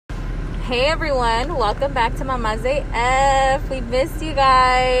Hey everyone, welcome back to Mama's AF. We missed you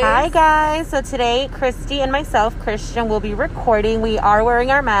guys. Hi guys. So today, Christy and myself, Christian, will be recording. We are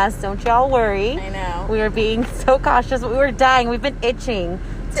wearing our masks. Don't y'all worry. I know. We are being so cautious. We were dying. We've been itching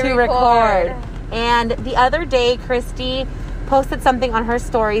to record. And the other day, Christy posted something on her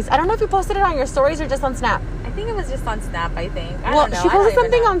stories. I don't know if you posted it on your stories or just on Snap. I think it was just on Snap, I think. I Well, don't know. she posted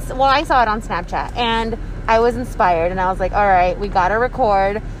something on... Well, I saw it on Snapchat. And I was inspired. And I was like, all right, we got to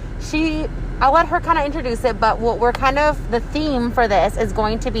record. I'll let her kind of introduce it, but what we're kind of, the theme for this is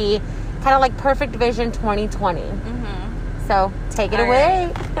going to be kind of like Perfect Vision 2020. Mm-hmm. So take it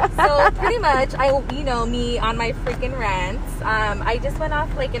away. Right. So pretty much, me on my freaking rants, I just went off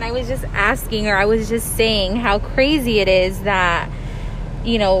and I was just asking, or I was just saying how crazy it is that,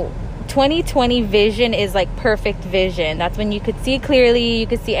 2020 vision is like perfect vision. That's when you could see clearly, you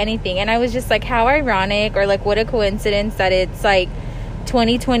could see anything. And I was just like, how ironic, or like what a coincidence that it's like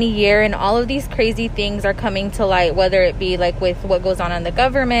 2020 year and all of these crazy things are coming to light, whether it be like with what goes on in the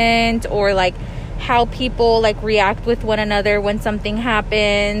government, or like how people like react with one another when something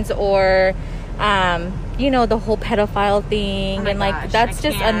happens, or the whole pedophile thing. And like that's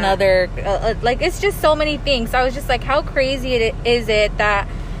just another it's just so many things. So I was just like, how crazy is it that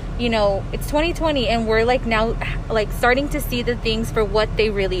it's 2020 and we're like now like starting to see the things for what they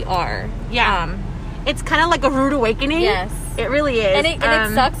really are. It's kind of like a rude awakening. Yes. It really is. And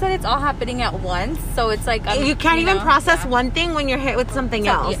it sucks that it's all happening at once. So it's like... you can't even process one thing when you're hit with something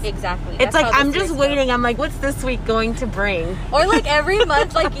else. Yeah, exactly. It's like, I'm just waiting. I'm like, what's this week going to bring? Or like every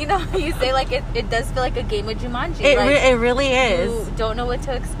month, you say like it does feel like a game of Jumanji. It really is. You don't know what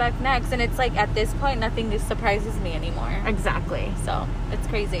to expect next. And it's like, at this point, nothing just surprises me anymore. Exactly. So it's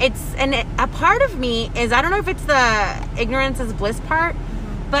crazy. A part of me is, I don't know if it's the ignorance is bliss part,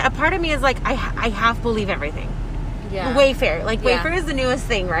 but a part of me is like, I half believe everything. Yeah. Wayfair. Wayfair is the newest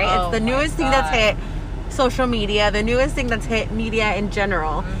thing, right? Oh, it's the newest thing that's hit social media, the newest thing that's hit media in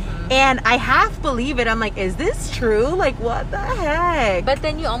general. Mm-hmm. And I half believe it. I'm like, is this true? Like, what the heck? But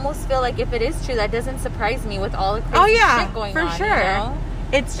then you almost feel like if it is true, that doesn't surprise me with all the crazy shit going on. For sure.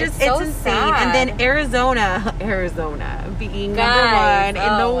 It's just, it's insane. Sad. And then Arizona being number one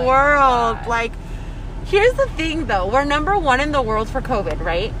in the world. God. Like, here's the thing, though. We're number one in the world for COVID,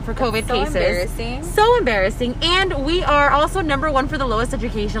 right? For COVID cases. Embarrassing. So embarrassing. And we are also number one for the lowest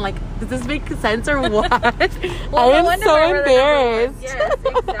education. Like, does this make sense or what? Well, I am so embarrassed. Yes,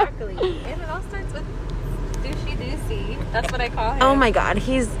 exactly. And it all starts with Douchey Deucey. That's what I call him. Oh my God.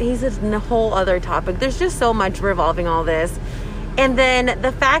 He's a whole other topic. There's just so much revolving all this. And then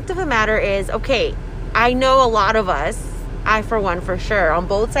the fact of the matter is, okay, I know a lot of us, I for one for sure, on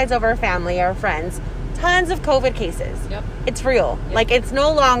both sides of our family, our friends, tons of COVID cases. Yep. It's real. Yep. Like, it's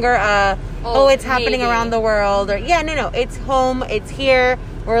no longer it's happening around the world, or no, it's home, it's here,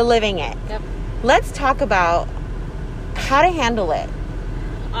 we're living it. Yep. Let's talk about how to handle it.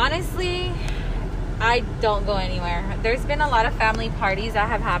 Honestly, I don't go anywhere. There's been a lot of family parties that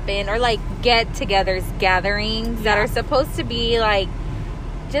have happened, or like get-togethers, gatherings that are supposed to be like,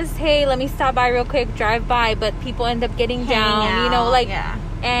 just, hey, let me stop by real quick, drive by, but people end up getting down,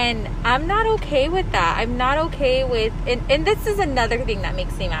 And I'm not okay with that. I'm not okay with... And this is another thing that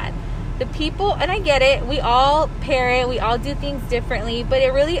makes me mad. The people... And I get it. We all parent. We all do things differently. But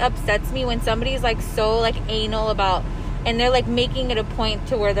it really upsets me when somebody's like so like anal about... And they're like making it a point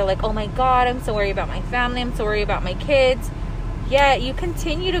to where they're like, oh my God, I'm so worried about my family. I'm so worried about my kids. Yeah, you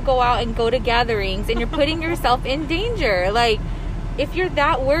continue to go out and go to gatherings. And you're putting yourself in danger. Like... If you're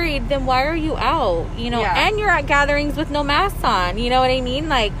that worried, then why are you out? And you're at gatherings with no masks on. You know what I mean?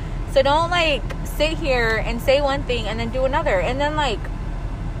 Like, so don't like sit here and say one thing and then do another. And then like,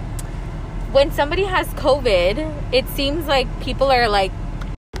 when somebody has COVID, it seems like people are like.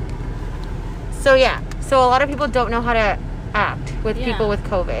 So a lot of people don't know how to act with people with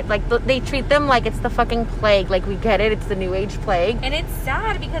COVID. Like, they treat them like it's the fucking plague. Like, we get it, it's the new age plague, and it's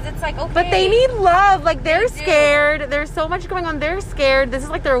sad because it's like, okay, but they need love. Like, they're scared. There's so much going on. They're scared. This is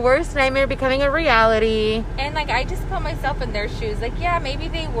like their worst nightmare becoming a reality. And like, I just put myself in their shoes. Like, yeah, maybe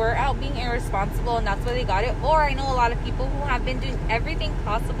they were out being irresponsible and that's why they got it. Or I know a lot of people who have been doing everything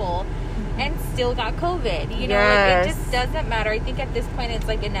possible and still got COVID. Like, it just doesn't matter. I think at this point it's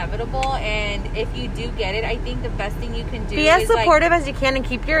like inevitable, and if you do get it, I think the best thing you can do be as supportive as you can and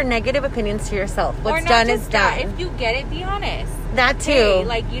keep your negative opinions to yourself. What's done is done. If you get it, be honest. That too. Hey,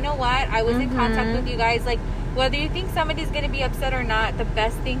 like, you know what? I was in contact with you guys. Like, whether you think somebody's going to be upset or not, the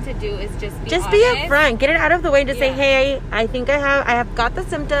best thing to do is just be honest. Be upfront. Get it out of the way. Just say, hey, I think I have got the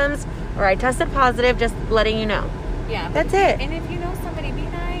symptoms, or I tested positive. Just letting you know. Yeah. That's it. And if you know somebody, be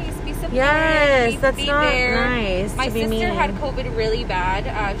nice. Be supportive. Yes, We'd that's be not there. nice. My to be sister mean. had COVID really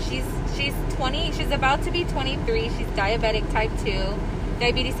bad. She's 20. She's about to be 23. She's diabetic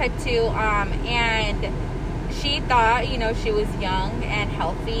diabetes type 2. And she thought, you know, she was young and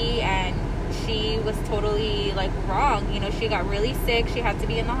healthy, and she was totally like wrong. You know, she got really sick. She had to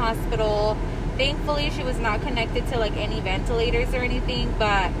be in the hospital. Thankfully, she was not connected to like any ventilators or anything,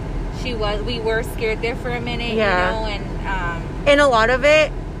 but we were scared there for a minute, Yeah. you know, And a lot of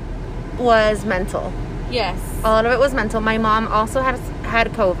it was mental. yes. A lot of it was mental. My mom also had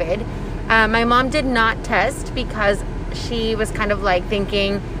COVID. My mom did not test because she was kind of like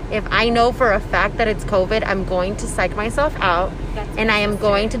thinking, if I know for a fact that it's COVID, I'm going to psych myself out, and I am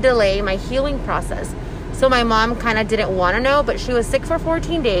going to delay my healing process. So my mom kind of didn't want to know, but she was sick for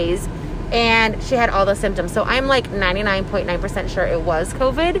 14 days and she had all the symptoms. So I'm like 99.9% sure it was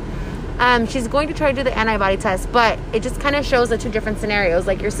COVID. She's going to try to do the antibody test, but it just kind of shows the two different scenarios.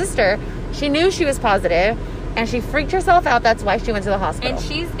 Like your sister, she knew she was positive and she freaked herself out. That's why she went to the hospital. And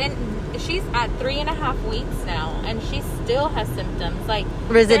she's at 3.5 weeks now, and she still has symptoms, like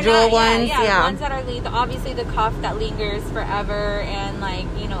residual ones. Yeah, ones that are lethal. Obviously, the cough that lingers forever, and like,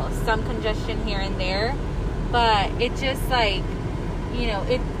 you know, some congestion here and there. But it just like, you know,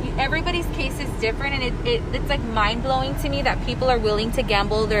 everybody's case is different, and it's like mind blowing to me that people are willing to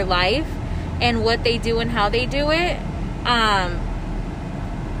gamble their life and what they do and how they do it,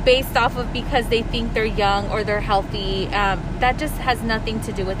 based off of because they think they're young or they're healthy. That just has nothing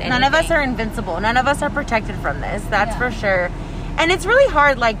to do with anything. None of us are invincible. None of us are protected from this. That's for sure. And it's really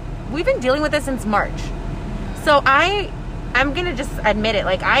hard. Like, we've been dealing with this since March. So I'm going to just admit it.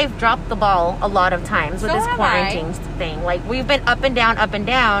 Like, I've dropped the ball a lot of times with this quarantine thing. Like, we've been up and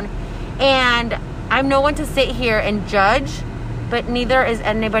down. And I'm no one to sit here and judge, but neither is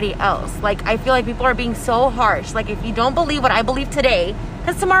anybody else. Like, I feel like people are being so harsh. Like, if you don't believe what I believe today,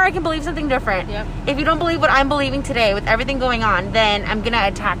 because tomorrow I can believe something different. Yep. If you don't believe what I'm believing today with everything going on, then I'm going to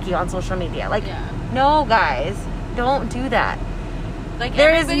attack you on social media. Like, no, guys, don't do that. Like,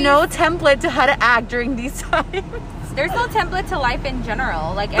 there is no template to how to act during these times. There's no template to life in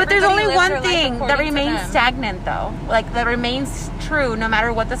general. Like, but there's only one thing that remains stagnant, though. Like, that remains true no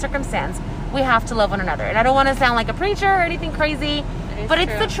matter what the circumstance. We have to love one another. And I don't want to sound like a preacher or anything crazy, but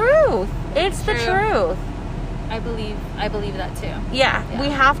it's the truth. It's the truth. I believe that too. Yeah, we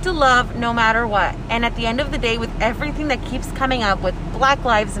have to love no matter what. And at the end of the day, with everything that keeps coming up with Black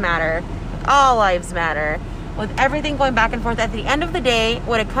Lives Matter, All Lives Matter, with everything going back and forth, at the end of the day,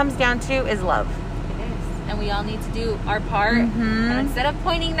 what it comes down to is love. It is. And we all need to do our part. And instead of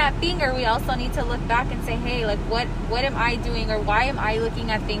pointing that finger, we also need to look back and say, hey, like, what am I doing, or why am I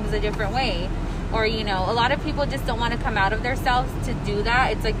looking at things a different way? Or, you know, a lot of people just don't want to come out of themselves to do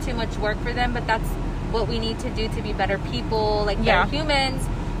that. It's like too much work for them, but that's what we need to do to be better people, like better humans,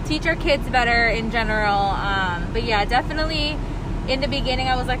 teach our kids better in general. But yeah, definitely in the beginning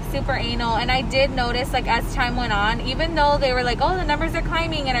I was like super anal, and I did notice, like, as time went on, even though they were like, oh, the numbers are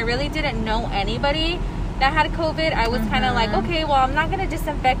climbing, and I really didn't know anybody that had COVID, I was kind of like, okay, well, I'm not gonna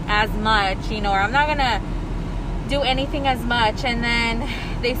disinfect as much, you know, or I'm not gonna do anything as much. And then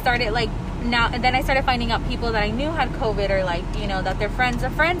they started like, and then I started finding out people that I knew had COVID, or like, you know, that their friends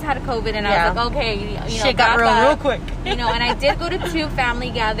of friends had COVID, and I was like, okay, you know, shit got real quick. You know, and I did go to 2 family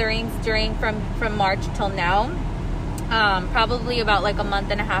gatherings from March till now. Probably about like a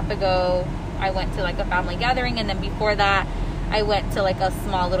month and a half ago, I went to like a family gathering, and then before that, I went to like a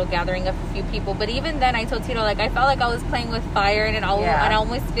small little gathering of a few people. But even then, I told Tito, like, I felt like I was playing with fire, and it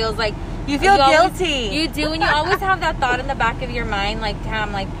almost feels like you feel guilty. You do, and you always have that thought in the back of your mind, like,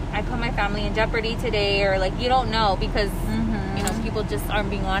 damn, like, I put my family in jeopardy today, or like, you don't know, because you know, people just aren't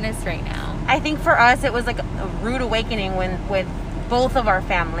being honest right now. I think for us, it was like a rude awakening when both of our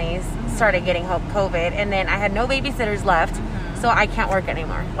families started getting COVID, and then I had no babysitters left, so I can't work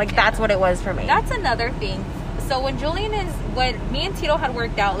anymore. Like, that's what it was for me. That's another thing. So when me and Tito had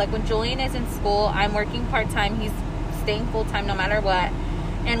worked out, like, when Julian is in school, I'm working part-time, he's staying full-time no matter what.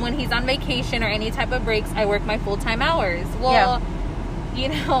 And when he's on vacation or any type of breaks, I work my full-time hours. Well, you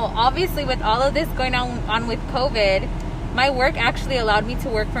know, obviously with all of this going on with COVID, my work actually allowed me to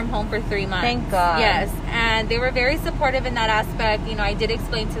work from home for 3 months. Thank God. Yes. And they were very supportive in that aspect. You know, I did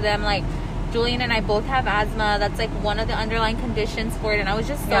explain to them, like, Julian and I both have asthma. That's like one of the underlying conditions for it. And I was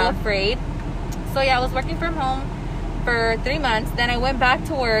just so afraid. So yeah, I was working from home for 3 months. Then I went back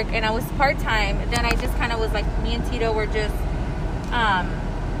to work, and I was part-time. Then I just kind of was like, me and Tito were just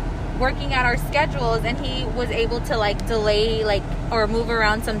working at our schedules, and he was able to like delay, like, or move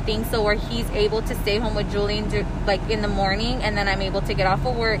around some things, so where he's able to stay home with Julian like in the morning, and then I'm able to get off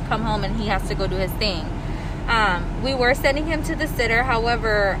of work, come home, and he has to go do his thing. We were sending him to the sitter.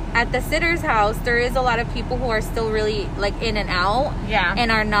 However, at the sitter's house, there is a lot of people who are still really like in and out. Yeah.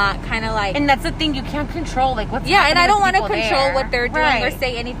 And are not kind of like. And that's the thing, you can't control like what's Yeah, and I don't want to happening with control people what they're doing there. or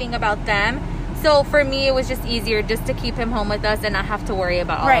say anything about them. So for me, it was just easier just to keep him home with us and not have to worry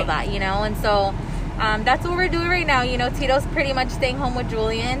about all of that, you know. And so that's what we're doing right now. You know, Tito's pretty much staying home with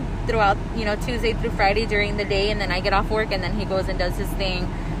Julian throughout, you know, Tuesday through Friday during the day, and then I get off work and then he goes and does his thing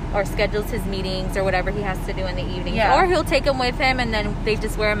or schedules his meetings or whatever he has to do in the evening. Yeah. Or he'll take him with him and then they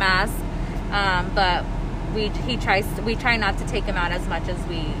just wear a mask. But we try not to take him out as much as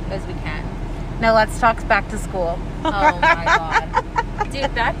we can. Now let's talk back to school. Oh my god.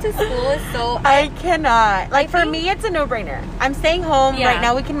 Dude, back to school is so... I cannot. Like, for think- me, it's a no-brainer. I'm staying home. Yeah. Right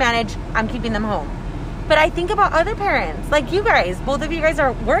now we can manage. I'm keeping them home. But I think about other parents. Like you guys. Both of you guys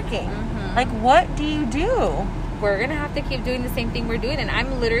are working. Mhm. Like, what do you do? We're gonna have to keep doing the same thing we're doing, and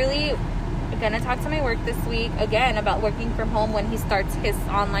I'm literally gonna talk to my work this week again about working from home when he starts his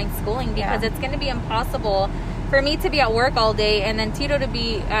online schooling, because it's gonna be impossible for me to be at work all day and then Tito to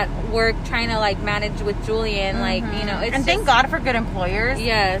be at work trying to like manage with Julian, like, you know, it's And thank God for good employers.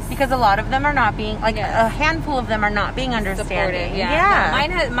 Yes. Because a lot of them are not being, like, Yes. a handful of them are not being understanding. supportive. Yeah.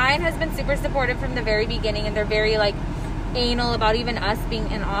 No, mine has been super supportive from the very beginning, and they're very like anal about even us being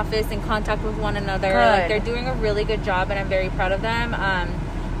in office in contact with one another. Good. Like, they're doing a really good job, and I'm very proud of them.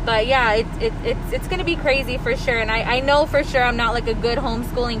 But yeah, it's gonna be crazy for sure, and I know for sure I'm not like a good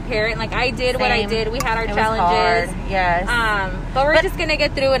homeschooling parent. Like, I did what I Same. did. We had our It was challenges. hard. Yes. But we're just gonna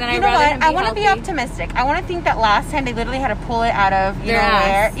get through it, and You I'd know rather what? him be I want to be healthy. optimistic. I want to think that last time they literally had to pull it out of Their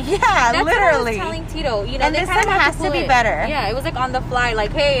ass. Yeah, That's literally. what I was telling Tito. You know, And they this kind of time has to pull be it. better. Yeah, it was like on the fly.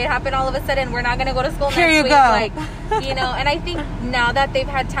 Like, hey, it happened all of a sudden. We're not gonna go to school Here next you week. go. Like, you know. And I think now that they've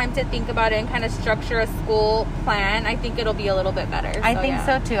had time to think about it and kind of structure a school plan, I think it'll be a little bit better. I think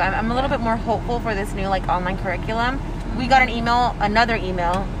so too. I'm a little bit more hopeful for this new like online curriculum. We got another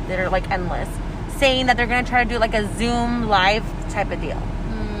email that are like endless, saying that they're gonna try to do like a Zoom live type of deal.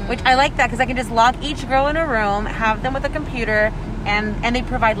 Which I like that, because I can just lock each girl in a room, have them with a computer, and they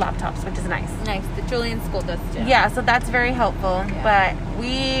provide laptops, which is nice. Nice. The Julian school does too. Yeah, so that's very helpful. Yeah. But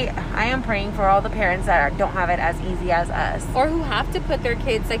I am praying for all the parents that don't have it as easy as us. Or who have to put their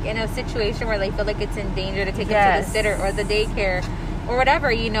kids like in a situation where they feel like it's in danger to take them to the sitter or the daycare or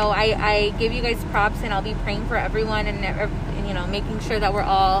whatever. You know, I give you guys props, and I'll be praying for everyone, and you know, making sure that we're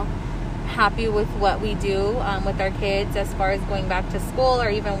all happy with what we do with our kids as far as going back to school or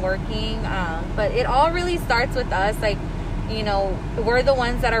even working. But it all really starts with us. Like, you know, we're the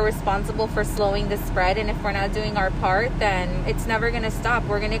ones that are responsible for slowing the spread, and if we're not doing our part, then it's never going to stop.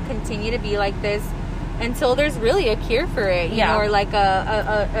 We're going to continue to be like this until there's really a cure for it, you know, or like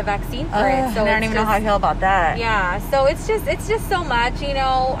a vaccine for it. So I don't even know how I feel about that. Yeah, so it's just so much, you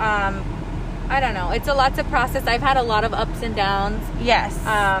know. I don't know. It's a lot to process. I've had a lot of ups and downs. Yes.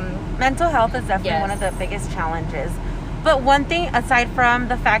 Mental health is definitely one of the biggest challenges. But one thing, aside from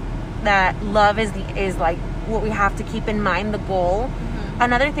the fact that love is like what we have to keep in mind, the goal.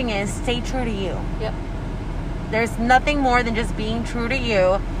 Another thing is stay true to you. Yep. There's nothing more than just being true to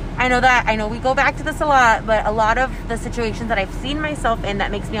you. I know we go back to this a lot, but a lot of the situations that I've seen myself in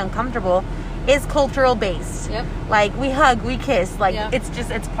that makes me uncomfortable is cultural based. Yep. Like, we hug, we kiss, like Yep.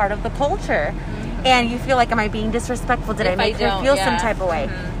 it's part of the culture. And you feel like, am I being disrespectful? Did I make her feel some type of way?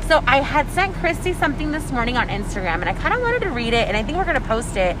 So I had sent Christy something this morning on Instagram, and I kind of wanted to read it, and I think we're going to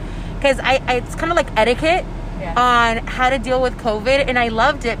post it, because it's kind of like etiquette on how to deal with COVID, and I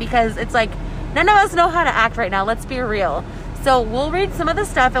loved it because it's like, none of us know how to act right now. Let's be real. So we'll read some of the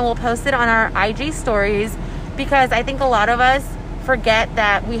stuff, and we'll post it on our IG stories, because I think a lot of us forget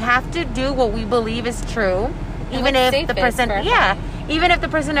that we have to do what we believe is true, even if the person, even if the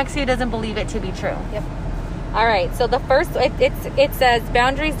person next to you doesn't believe it to be true. Yep. All right. So the first, it says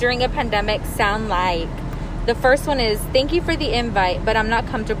boundaries during a pandemic sound like. The first one is, thank you for the invite, but I'm not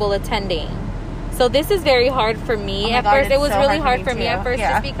comfortable attending. So this is very hard for me at first. It was really hard for me at first,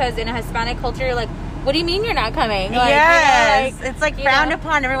 just because in a Hispanic culture, you're like, what do you mean you're not coming? Like, yes. you know, like, it's like frowned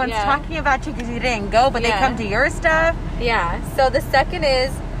upon. Everyone's talking about you because you didn't go, but they come to your stuff. Yeah. So the second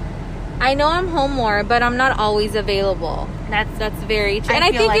is, I know I'm home more, but I'm not always available. That's very true. And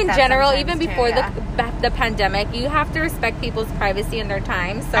I think in general, even before the pandemic, you have to respect people's privacy and their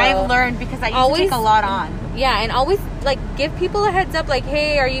time. So I've learned, because I used to take a lot on. Yeah, and always like give people a heads up, like,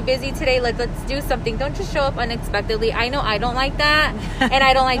 hey, are you busy today? Let's do something. Don't just show up unexpectedly. I know I don't like that, and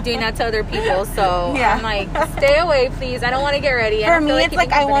I don't like doing that to other people. So I'm like, stay away, please. I don't want to get ready. For me, it's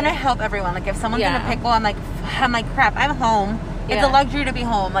like I want to help everyone. Like, if someone's in a pickle, I'm like, crap, I'm home. It's a luxury to be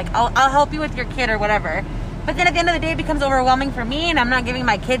home. Like, I'll help you with your kid or whatever. But then at the end of the day, it becomes overwhelming for me, and I'm not giving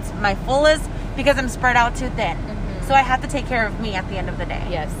my kids my fullest because I'm spread out too thin. So I have to take care of me at the end of the day.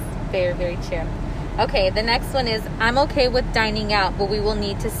 Yes, very, very true. Okay, the next one is, I'm okay with dining out, but we will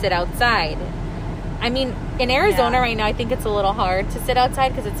need to sit outside. I mean, in Arizona right now, I think it's a little hard to sit outside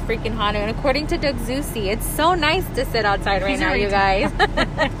because it's freaking hot. And according to Doug Zusi, it's so nice to sit outside right now, you guys.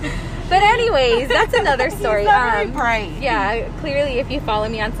 But anyways, that's another story. Very bright. Yeah, clearly, if you follow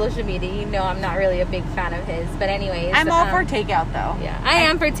me on social media, you know I'm not really a big fan of his. But anyways, I'm all for takeout, though. Yeah, I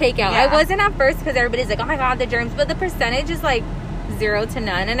am for takeout. Yeah. I wasn't at first because everybody's like, oh my God, the germs. But the percentage is like 0 to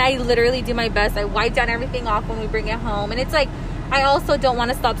none. And I literally do my best. I wipe down everything off when we bring it home. And it's like, I also don't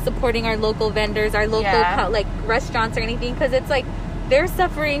want to stop supporting our local vendors, our local like restaurants or anything, because it's like they're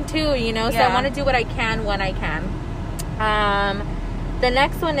suffering too, you know. So I want to do what I can when I can. The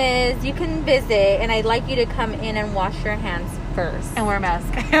next one is, you can visit, and I'd like you to come in and wash your hands first And wear a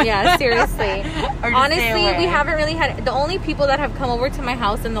mask. Yeah, seriously. Honestly, we have. haven't really had, the only people that have come over to my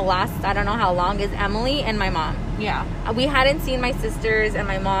house in the last, I don't know how long, is Emily and my mom. Yeah. We hadn't seen my sisters and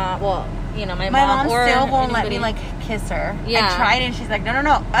my mom. Well, you know, my mom or still won't let anybody. me like kiss her. Yeah. I tried and she's like,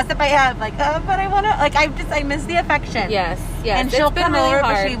 no. That's if I have like, but I want to, like, I miss the affection. Yes. And It's she'll been come really over,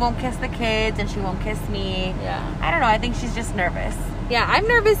 hard. but she won't kiss the kids and she won't kiss me. Yeah. I don't know. I think she's just nervous. Yeah, I'm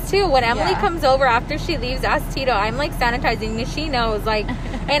nervous too. When Emily Yeah. comes over after she leaves, ask Tito, I'm like sanitizing me. She knows, like,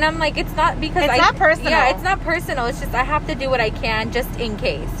 and I'm like, it's not because It's not personal. Yeah, it's not personal. It's just I have to do what I can just in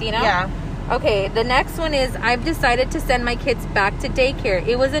case, you know? Yeah. Okay, the next one is, I've decided to send my kids back to daycare.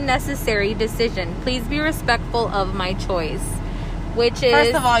 It was a necessary decision. Please be respectful of my choice. Which is,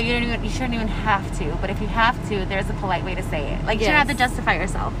 First of all, you shouldn't even have to. But if you have to, there's a polite way to say it. Like, you shouldn't have to justify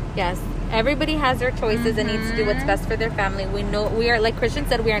yourself. yes, everybody has their choices and needs to do what's best for their family. We know, we are, like Christian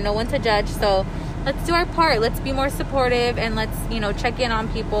said, we are no one to judge. So let's do our part. Let's be more supportive and let's, you know, check in on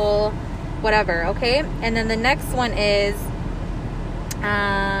people, whatever. Okay. And then the next one is,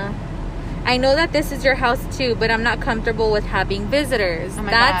 I know that this is your house too, but I'm not comfortable with having visitors. Oh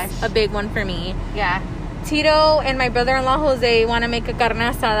my That's gosh. a big one for me. Yeah. Tito and my brother-in-law Jose want to make a carne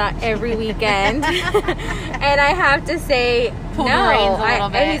asada every weekend. And I have to say, Pull the no. reins a little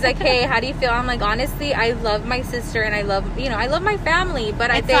bit. And he's like, hey, how do you feel? I'm like, honestly, I love my sister and I love, you know, I love my family.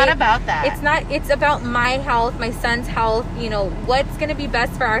 But It's not about that. It's not, it's about my health, my son's health, you know, what's going to be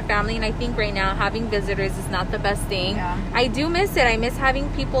best for our family. And I think right now having visitors is not the best thing. Yeah. I do miss it. I miss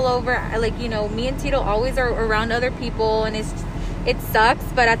having people over. Like, you know, me and Tito always are around other people and it sucks,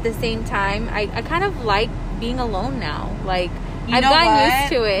 but at the same time, I kind of like being alone now. Like, I've gotten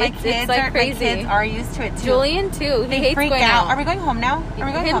used to it. My It's kids like are, crazy. My kids are used to it too. Julian too. He They hates freak going out. out. Are we going home now? Are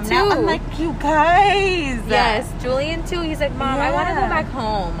we going Him home now? too. I'm like, you guys. Yes, Julian too. He's like, Mom, I want to go Yeah. back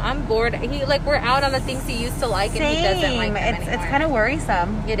home. I'm bored. He like, we're out on the things he used to like, and he doesn't like them It's anymore. kind of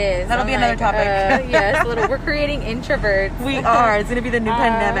worrisome. It is. That'll I'm be another like, topic. Yes, we're creating introverts. We are. It's gonna be the new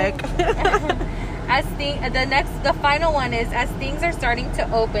pandemic. The final one is, as things are starting to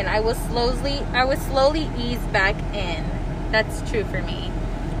open, I will slowly ease back in. That's true for me,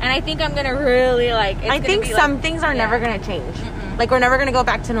 and I think I'm gonna really like. I think some things are never gonna change. Like, we're never gonna go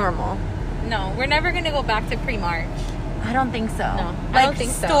back to normal. No, we're never gonna go back to pre-March. I don't think so. No, like, I don't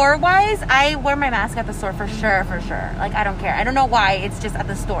think so. Store wise, I wear my mask at the store for sure. Like, I don't care. I don't know why. It's just at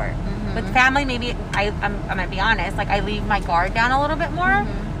the store. With family, maybe I'm gonna be honest. Like, I leave my guard down a little bit more.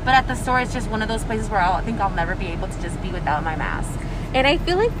 But at the store, it's just one of those places where I think I'll never be able to just be without my mask. And I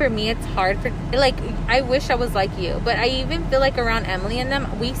feel like for me, it's hard for, like, I wish I was like you, but I even feel like around Emily and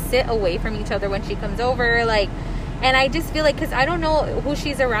them, we sit away from each other when she comes over, like, and I just feel like, because I don't know who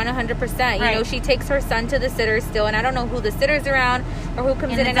she's around 100%. You know, she takes her son to the sitter still, and I don't know who the sitter's around or who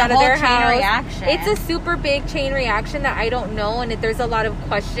comes in and out of their house. Reaction. It's a super big chain reaction that I don't know, and there's a lot of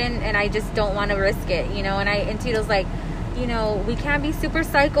question, and I just don't want to risk it, you know, and Tito's like, you know, we can't be super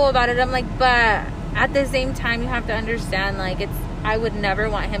psycho about it. I'm like, but at the same time, you have to understand, like, I would never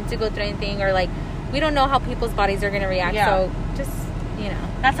want him to go through anything, or like, we don't know how people's bodies are going to react. So just, you know.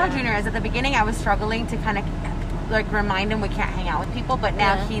 That's how Junior is. At the beginning, I was struggling to kind of like remind him we can't hang out with people, but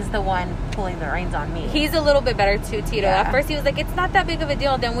now he's the one pulling the reins on me. He's a little bit better too, Tito. At first he was like, it's not that big of a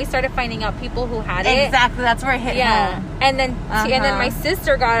deal. Then we started finding out people who had it. Exactly. That's where it hit home. And then my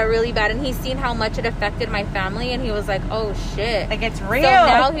sister got it really bad, and he's seen how much it affected my family, and he was like, oh shit, like, it's real. So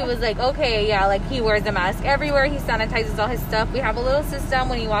now he was like, okay, yeah, like, he wears a mask everywhere, he sanitizes all his stuff. We have a little system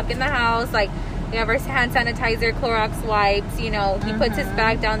when you walk in the house, like, we have our hand sanitizer, Clorox wipes, you know, he puts his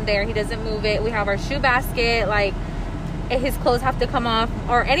bag down there, he doesn't move it. We have our shoe basket, like, his clothes have to come off,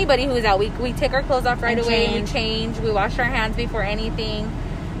 or anybody who's out, we take our clothes off right away, we change, we wash our hands before anything.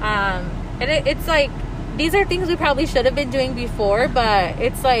 And it's like, these are things we probably should have been doing before, but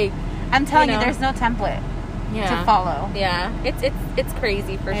it's like, I'm telling you, there's no template. to follow. Yeah, it's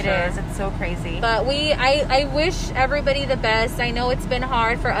crazy for sure. It is. It's so crazy. But I wish everybody the best. I know it's been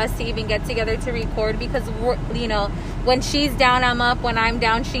hard for us to even get together to record because we're, you know, when she's down, I'm up. When I'm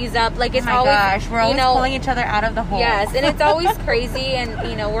down, she's up. Like it's always, gosh, we're always pulling each other out of the hole. Yes, and it's always crazy, and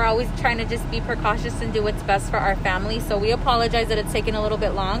you know, we're always trying to just be precautious and do what's best for our family. So we apologize that it's taken a little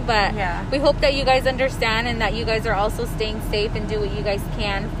bit long, but we hope that you guys understand and that you guys are also staying safe and do what you guys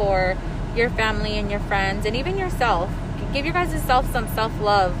can for your family and your friends and even yourself. Give your guys yourself some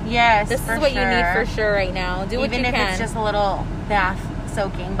self-love. Yes, this is what you need for sure right now. Do what you can. Even if it's just a little bath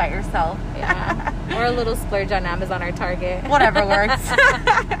soaking by yourself. Yeah. Or a little splurge on Amazon or Target. Whatever works.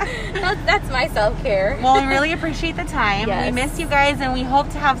 That's my self-care. Well, we really appreciate the time. Yes. We miss you guys, and we hope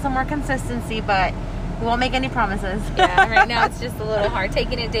to have some more consistency, but we won't make any promises. Yeah, right now it's just a little hard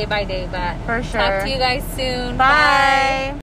taking it day by day, but for sure. Talk to you guys soon. Bye.